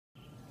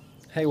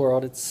Hey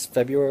world, it's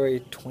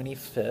February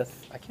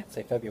 25th. I can't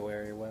say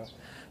February well.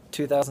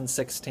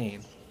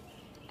 2016.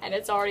 And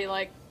it's already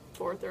like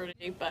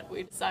 4:30, but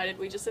we decided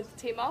we just sent the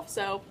team off,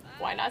 so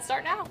why not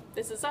start now?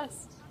 This is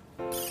us.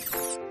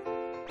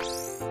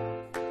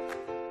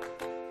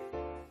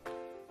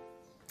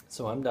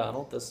 So I'm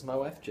Donald, this is my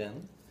wife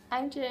Jen.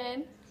 I'm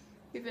Jen.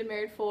 We've been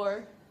married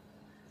for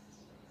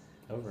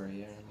Over a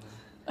year.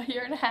 a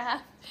year and a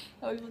half,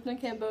 and we've lived in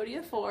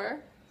Cambodia for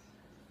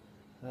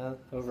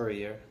Over a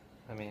year.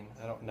 I mean,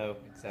 I don't know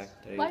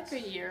exact dates. like a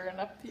year and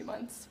a few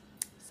months.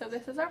 So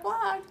this is our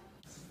vlog.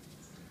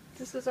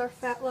 This is our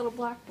fat little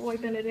black boy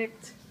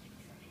Benedict,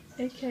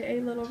 aka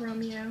little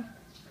Romeo.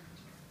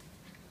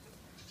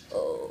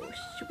 Oh,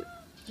 sweet.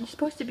 You're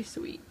supposed to be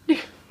sweet.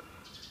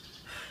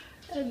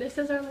 And this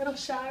is our little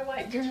shy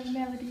white girl,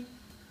 Melody.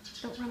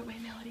 Don't run away,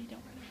 Melody.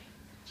 Don't run away.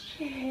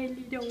 Hey,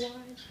 little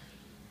one.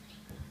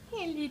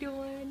 Hey, little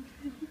one.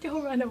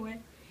 Don't run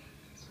away.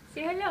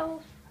 Say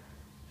hello.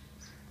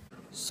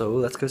 So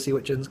let's go see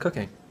what Jen's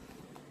cooking.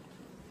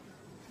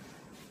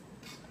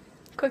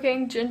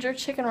 Cooking ginger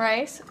chicken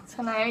rice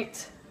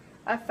tonight.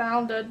 I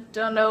found a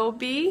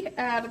donobi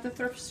at the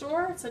thrift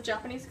store. It's a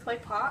Japanese clay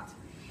pot.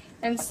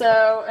 And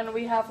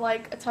we have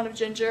like a ton of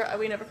ginger.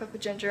 We never cook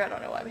with ginger. I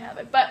don't know why we have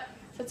it. But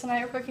so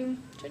tonight we're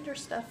cooking ginger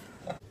stuff.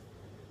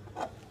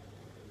 I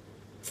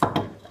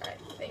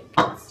think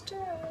it's done.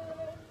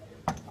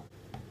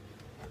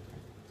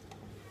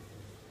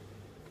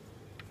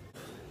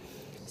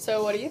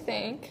 So what do you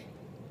think?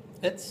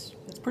 It's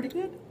pretty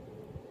good.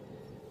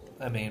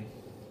 I mean,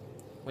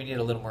 we need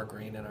a little more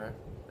green in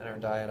our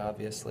diet,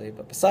 obviously.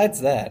 But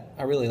besides that,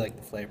 I really like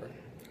the flavor.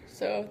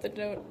 So if the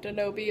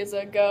donobi is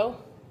a go,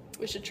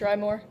 we should try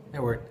more.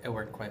 It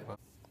worked quite well.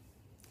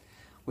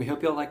 We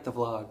hope you'll like the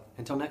vlog.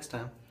 Until next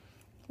time.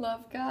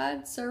 Love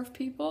God, serve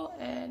people,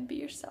 and be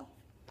yourself.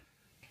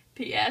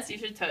 P.S. You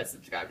should totally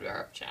subscribe to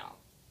our channel.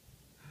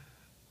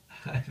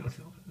 I don't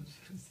know what I'm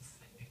supposed to say.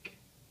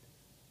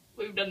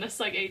 We've done this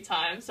like 8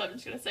 times, so I'm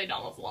just going to say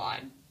Donald's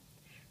line.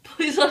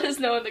 Please let us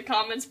know in the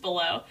comments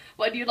below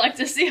what you'd like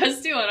to see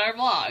us do on our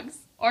vlogs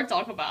or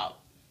talk about.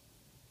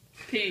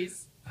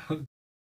 Peace.